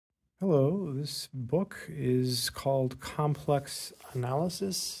Hello, this book is called Complex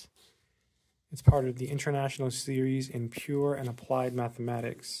Analysis. It's part of the International Series in Pure and Applied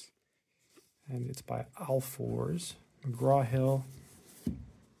Mathematics. And it's by Alfors, McGraw-Hill.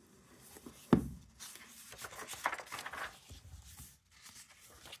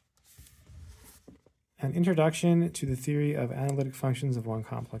 An Introduction to the Theory of Analytic Functions of One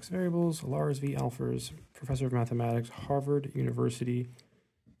Complex Variables, Lars V. Alfors, Professor of Mathematics, Harvard University,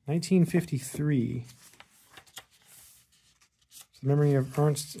 1953. It's the memory of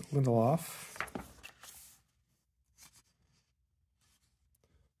Ernst Lindelof.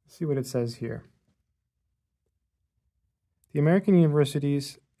 Let's see what it says here. In American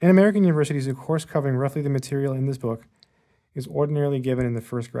universities, a course covering roughly the material in this book is ordinarily given in the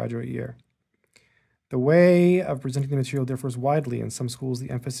first graduate year. The way of presenting the material differs widely. In some schools,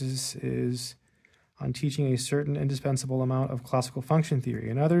 the emphasis is on teaching a certain indispensable amount of classical function theory.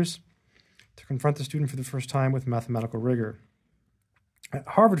 In others, to confront the student for the first time with mathematical rigor. At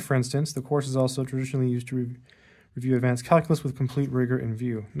Harvard, for instance, the course is also traditionally used to review advanced calculus with complete rigor in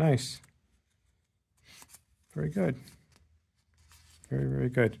view. Nice. Very good. Very, very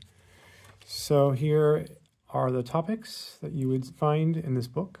good. So here are the topics that you would find in this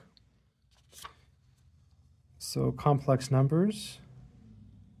book. So complex numbers.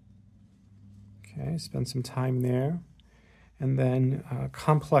 Okay, spend some time there. And then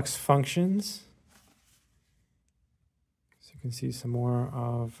complex functions. So you can see some more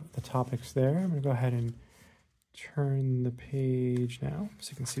of the topics there. I'm going to go ahead and turn the page now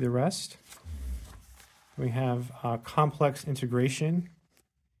so you can see the rest. We have complex integration.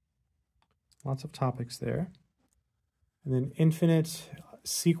 Lots of topics there. And then infinite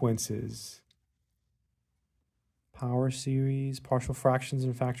sequences. Power series, partial fractions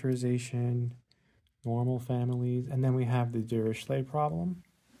and factorization, normal families, and then we have the Dirichlet problem.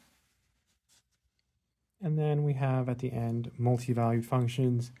 And then we have at the end multi-valued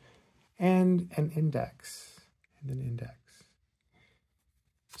functions and an index.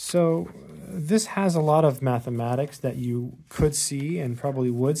 So this has a lot of mathematics that you could see and probably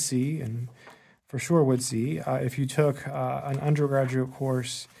would see and for sure would see if you took an undergraduate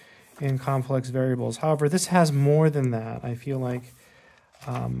course in complex variables. However, this has more than that. I feel like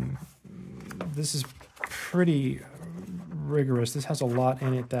this is pretty rigorous. This has a lot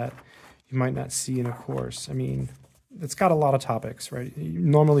in it that you might not see in a course. I mean, it's got a lot of topics, right? You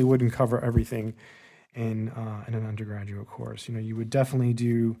normally wouldn't cover everything in an undergraduate course. You know, you would definitely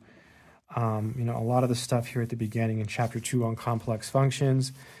do, a lot of the stuff here at the beginning in Chapter 2 on complex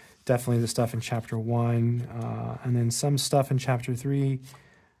functions, definitely the stuff in Chapter 1, and then some stuff in Chapter 3,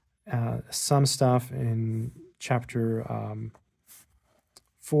 some stuff in Chapter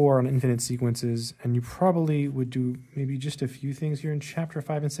 4 on infinite sequences, and you probably would do maybe just a few things here in Chapter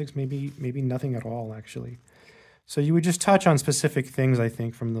 5 and 6, maybe nothing at all, actually. So you would just touch on specific things, I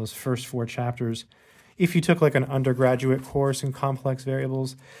think, from those first 4 chapters if you took like an undergraduate course in complex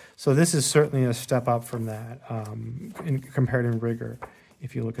variables. So this is certainly a step up from that compared in rigor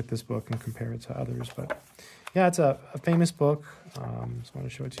if you look at this book and compare it to others. But yeah, it's a famous book. Just want to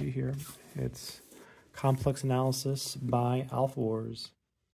show it to you here. It's Complex Analysis by Alfors.